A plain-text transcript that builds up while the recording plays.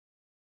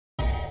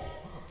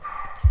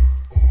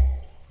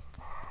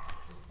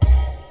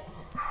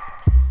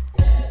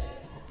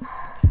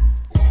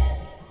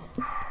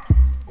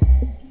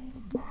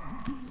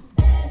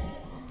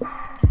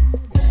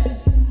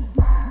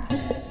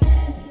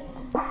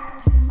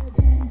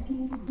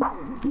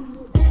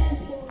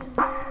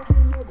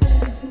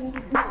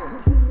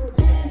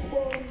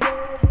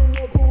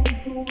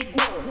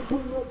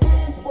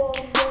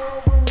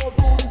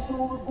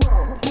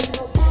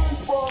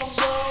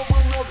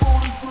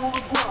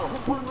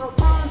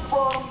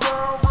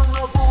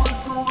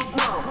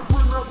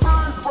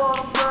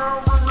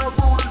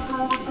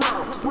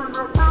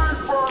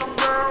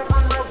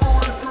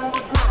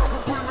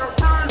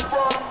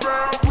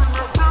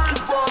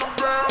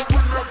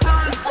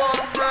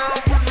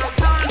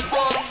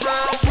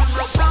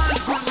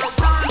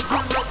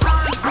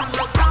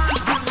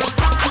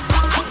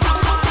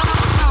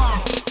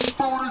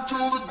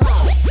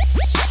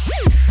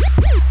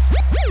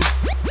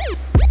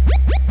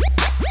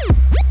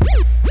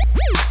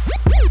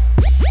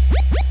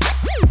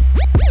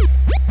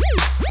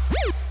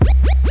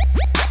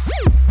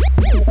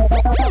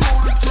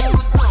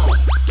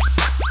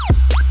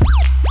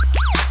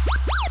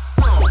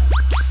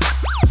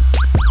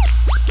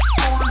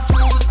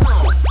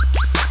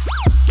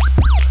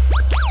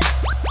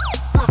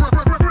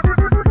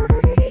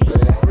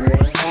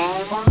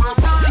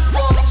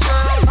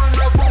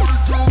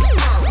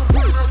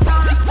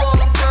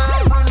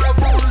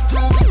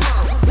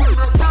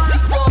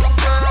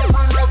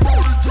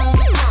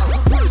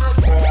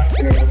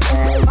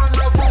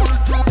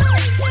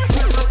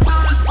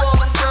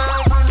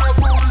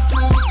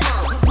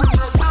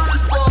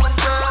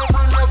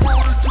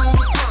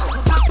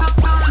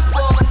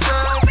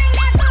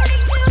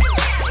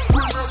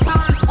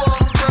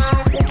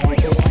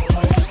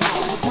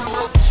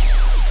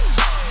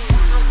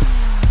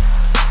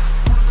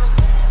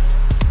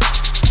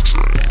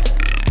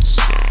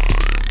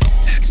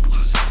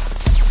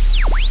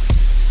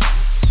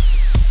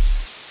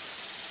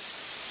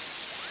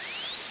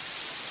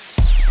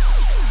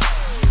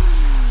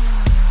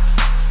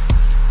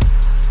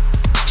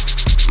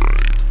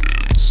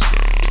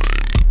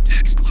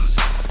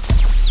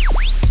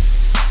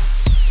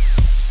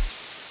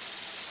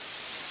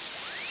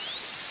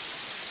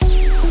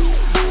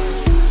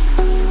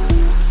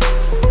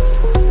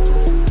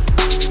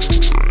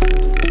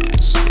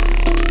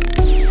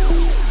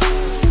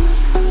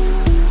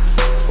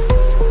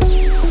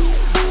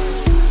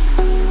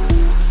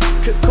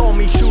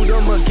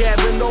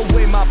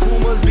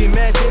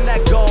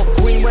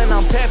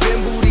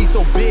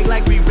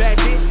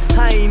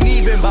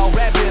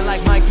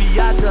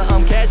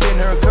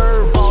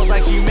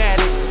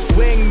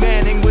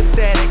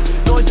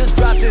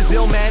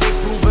Illmatic,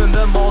 proving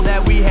them all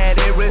that we had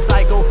it.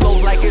 Recycle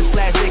flows like it's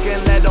plastic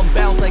and let them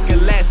bounce like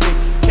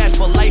elastics. Cash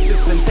for life is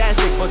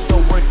fantastic, but the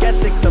work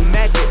ethic to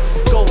match it.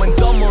 Going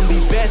dumb on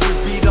these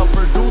bastards, beat up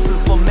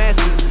producers for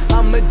matches.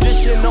 I'm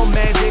magician, no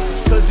magic,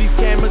 cause these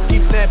cameras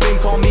keep snapping.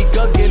 Call me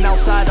Guggen,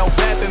 outside I'm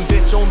rapping.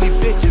 Bitch, only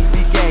bitches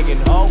be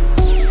gagging, ho.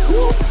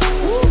 Woo,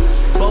 woo.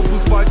 Bubble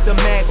spark the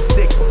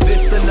matchstick.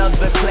 This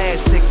another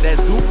classic. That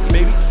Zoop,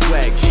 baby,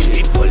 swag shit. And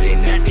they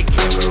pulling at the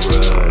camera.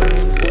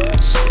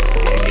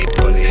 And they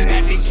pulling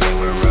at the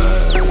camera.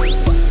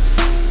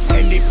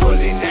 And they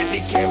pulling at the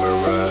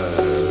camera.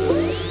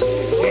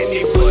 And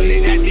they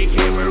pulling at the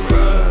camera.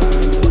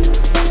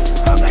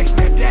 I'm like,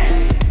 snap that,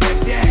 snap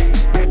that,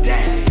 snap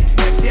that,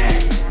 snap that,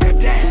 snap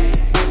that,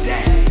 snap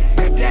that,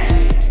 snap that,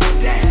 snap that,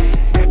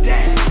 snap that, snap that,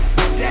 snap that, snap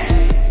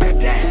that, snap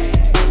that, snap that.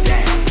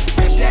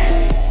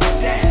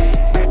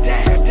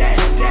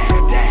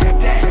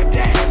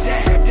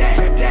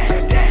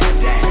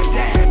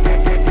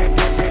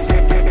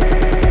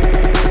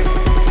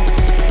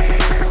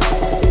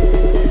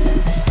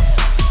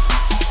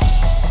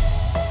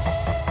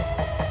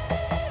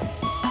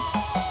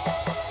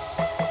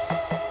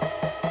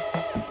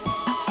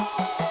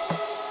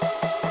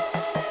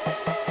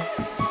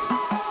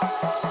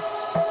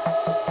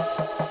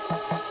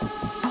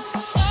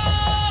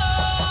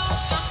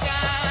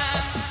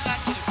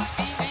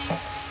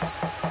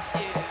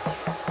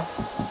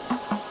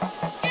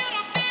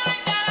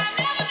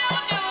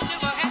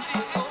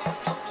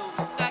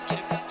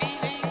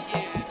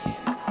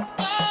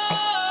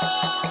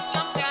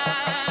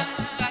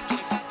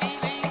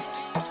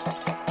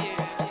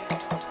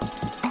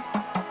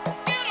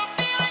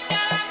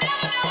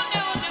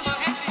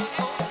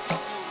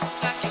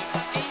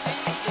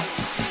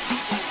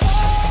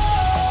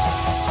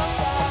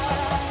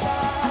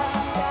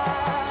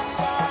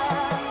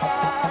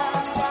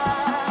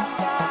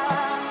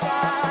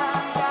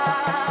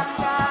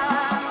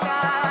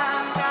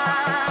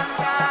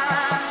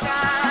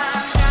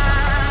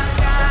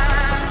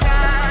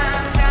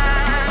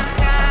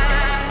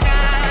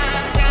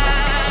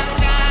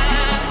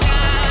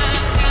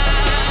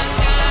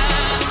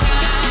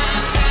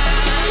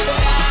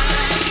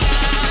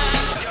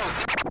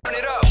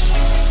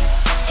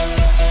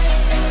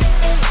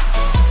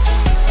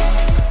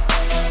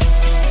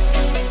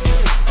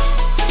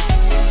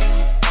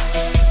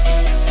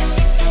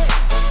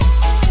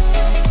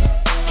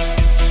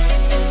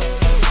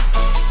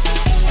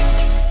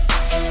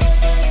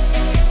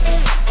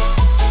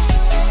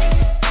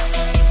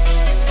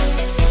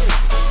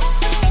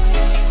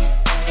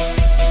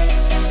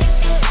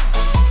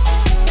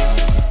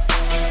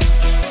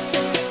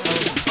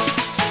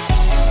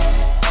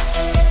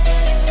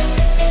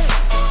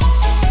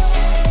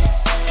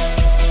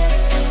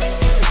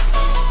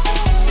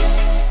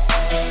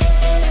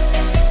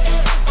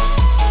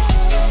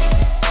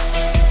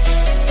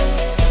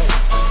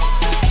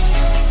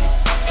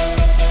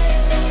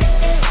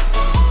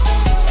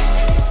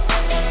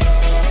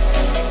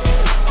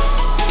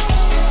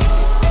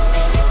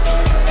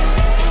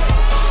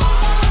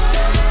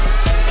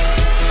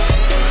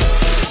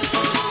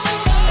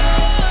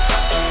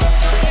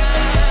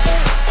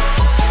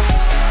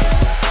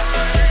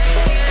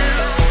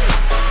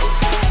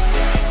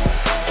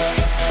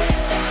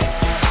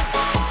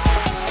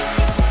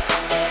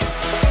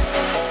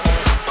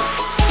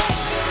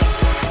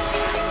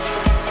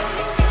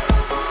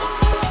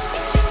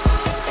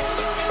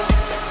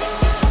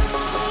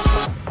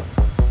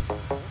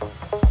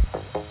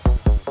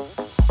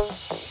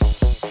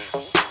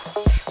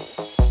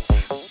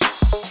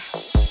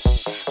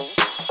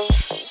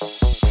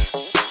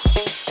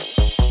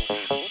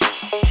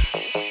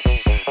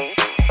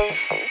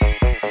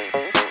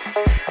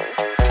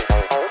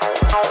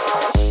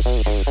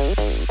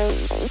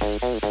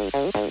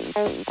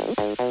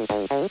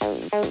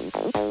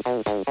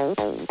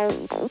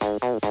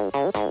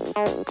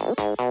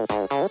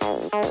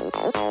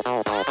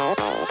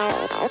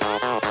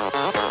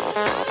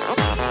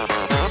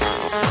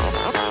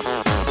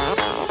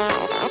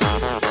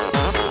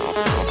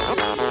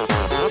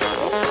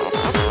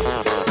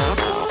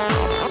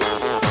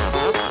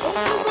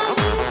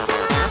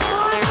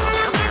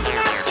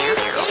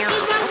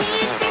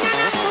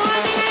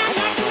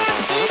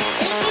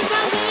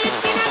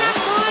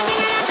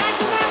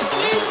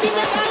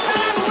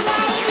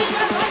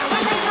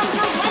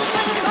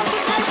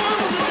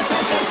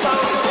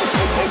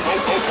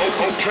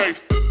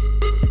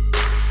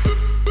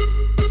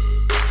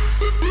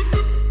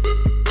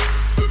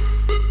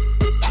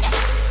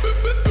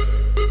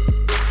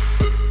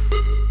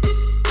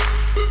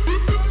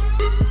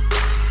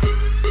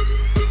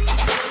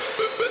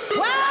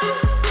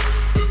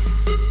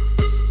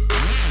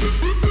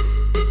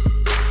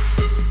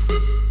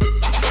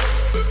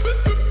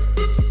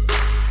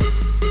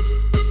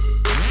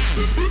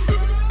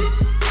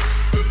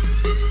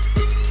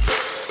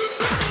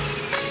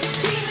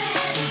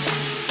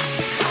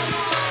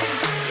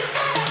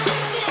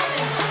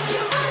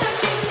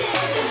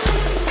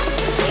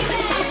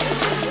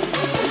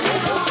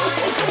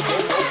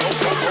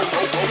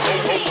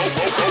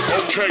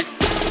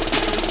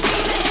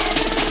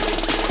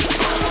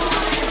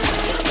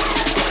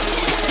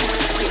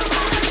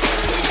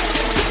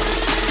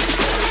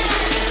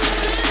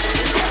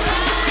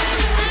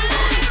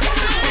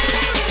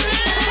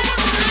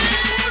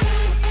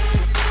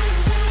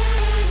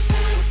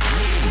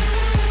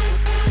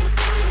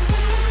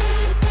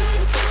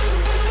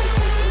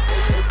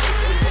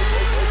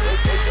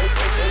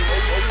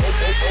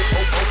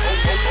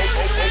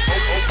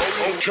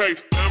 Okay,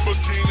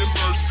 Lamborghini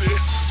Mercy.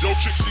 Yo,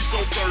 chick, she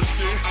so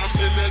thirsty. I'm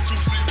in that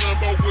 2C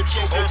Lambo with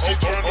your girl, she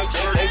tryna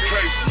jerk me.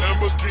 Okay,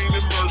 Lamborghini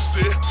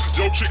Mercy.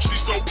 Yo, chick, she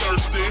so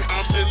thirsty.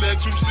 I'm in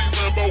that 2C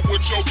Lambo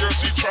with your girl,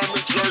 she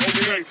tryna jerk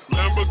me. Okay,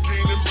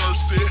 Lamborghini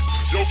Mercy.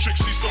 Yo, chick,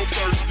 she so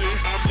thirsty.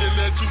 I'm in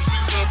that 2C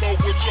Lambo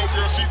with your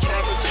girl, she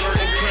tryna jerk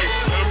me. Okay,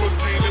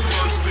 Lamborghini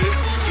Mercy.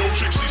 Yo,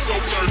 chick, she so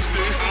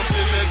thirsty. I'm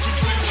in that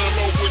 2C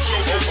Lambo with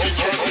your girl, she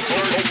tryna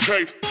jerk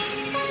me. Okay.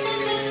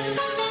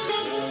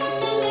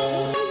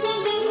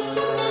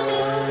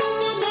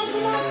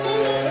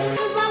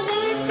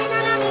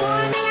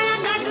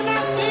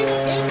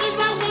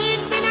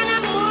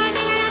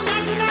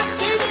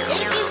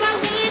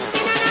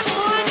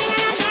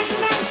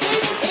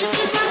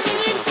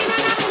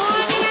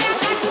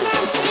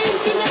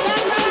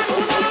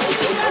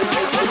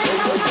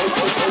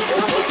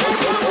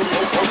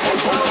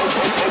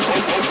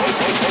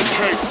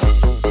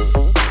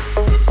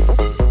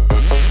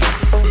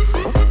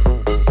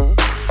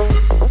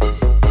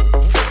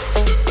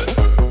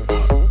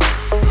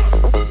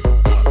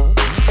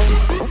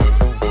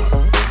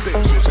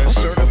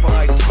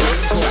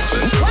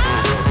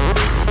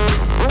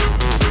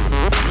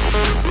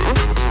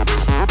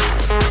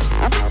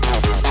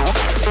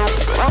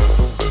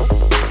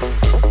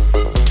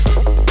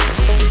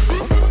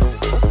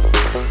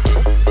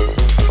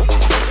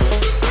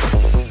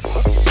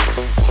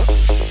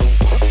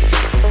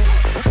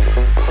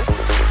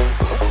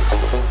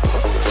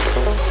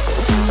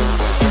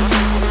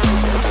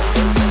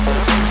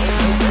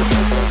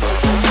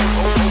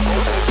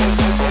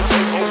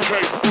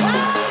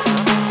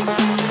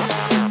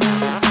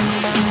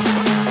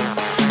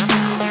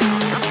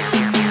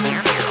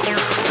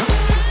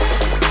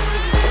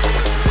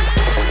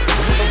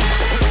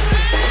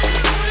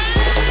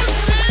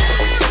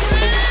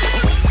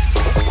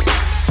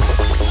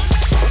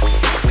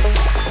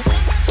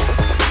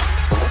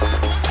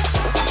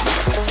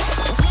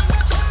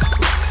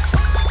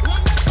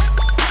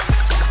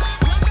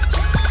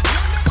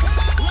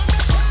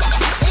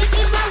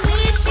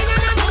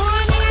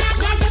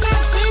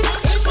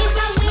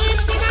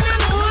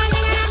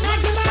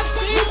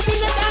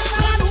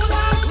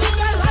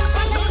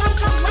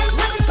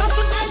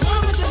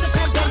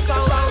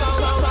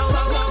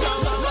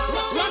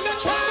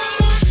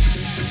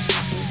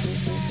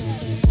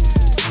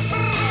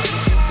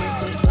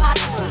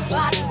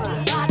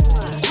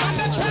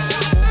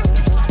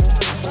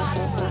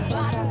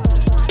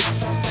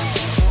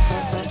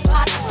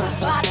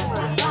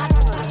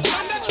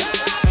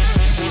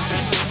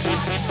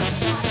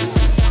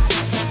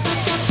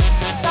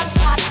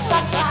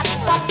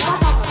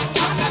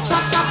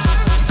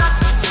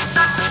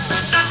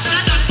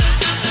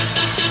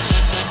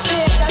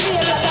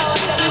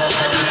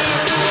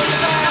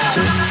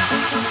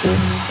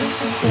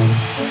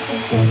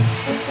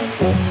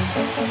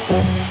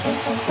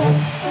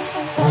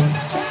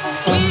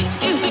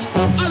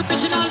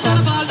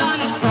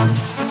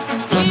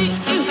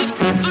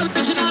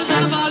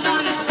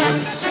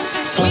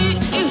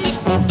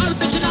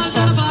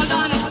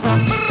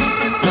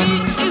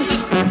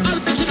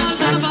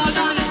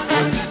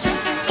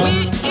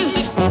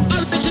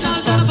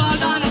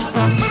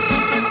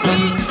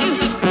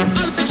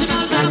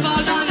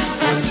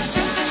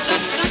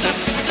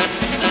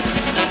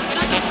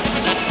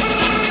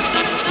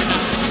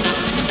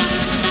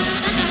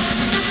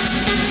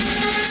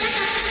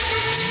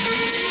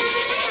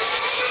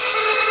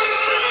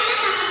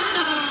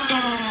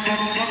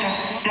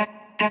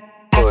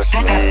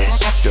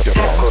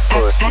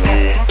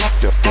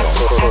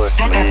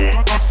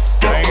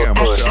 Damn,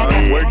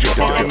 son, where'd you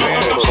find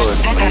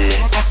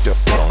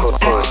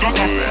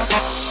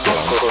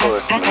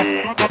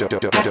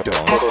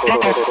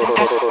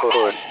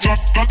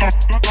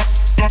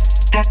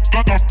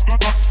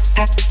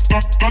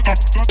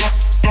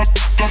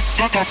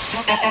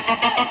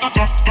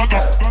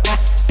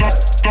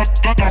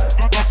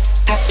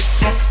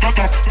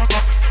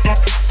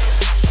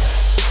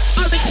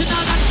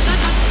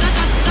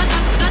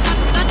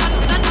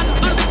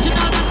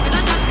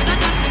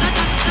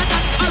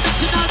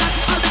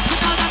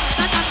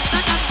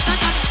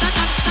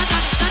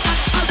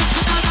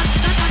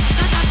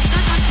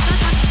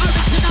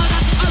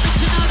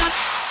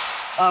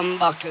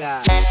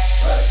Buckler.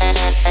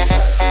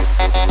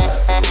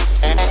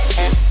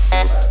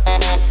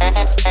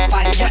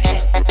 Find your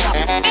head, top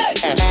head.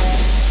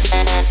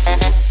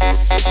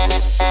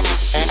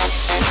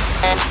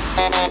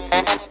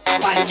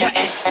 Find your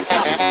head,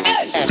 top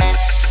head.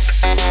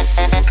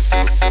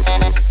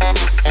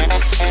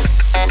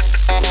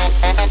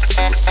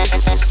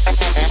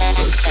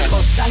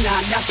 Bust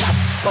another shot,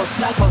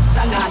 bust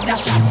another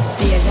shot.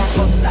 Stays a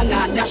bust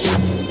another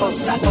shot,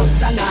 bust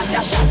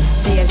another shot.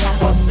 Stays a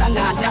bust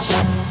another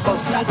shot,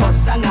 bust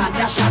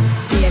another shot.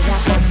 Stays a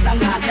bust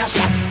another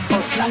shot,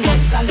 bust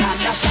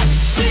another shot.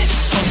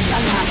 Bust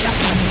another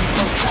shot,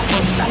 bust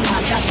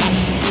another shot.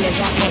 Stays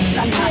a bust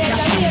another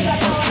shot,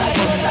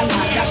 bust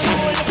another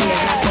shot. Stays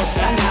a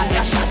bust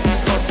another shot, bust another shot. Stays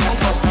a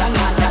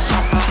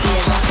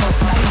bust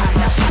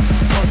another shot,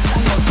 bust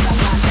another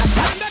shot.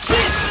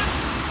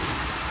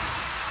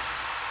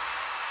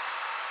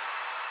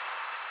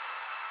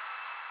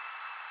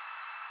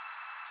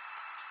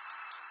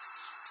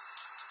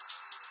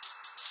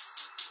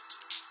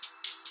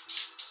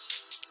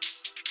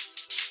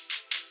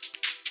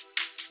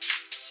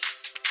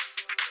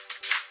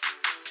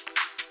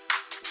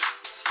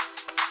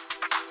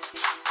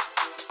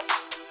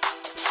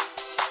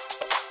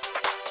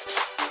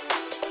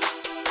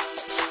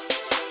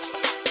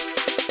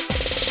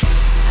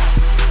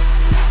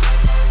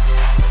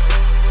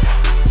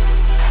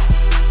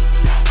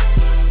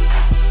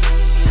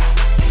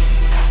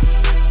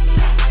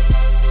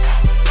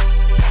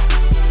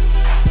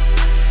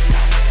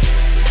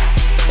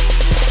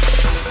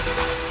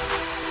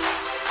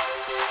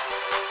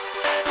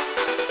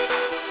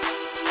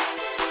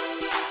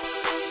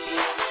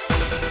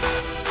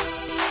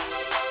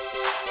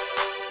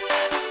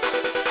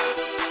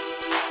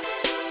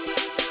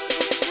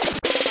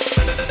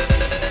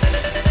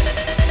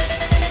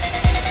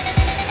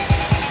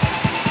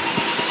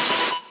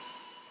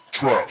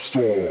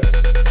 Trapstorm.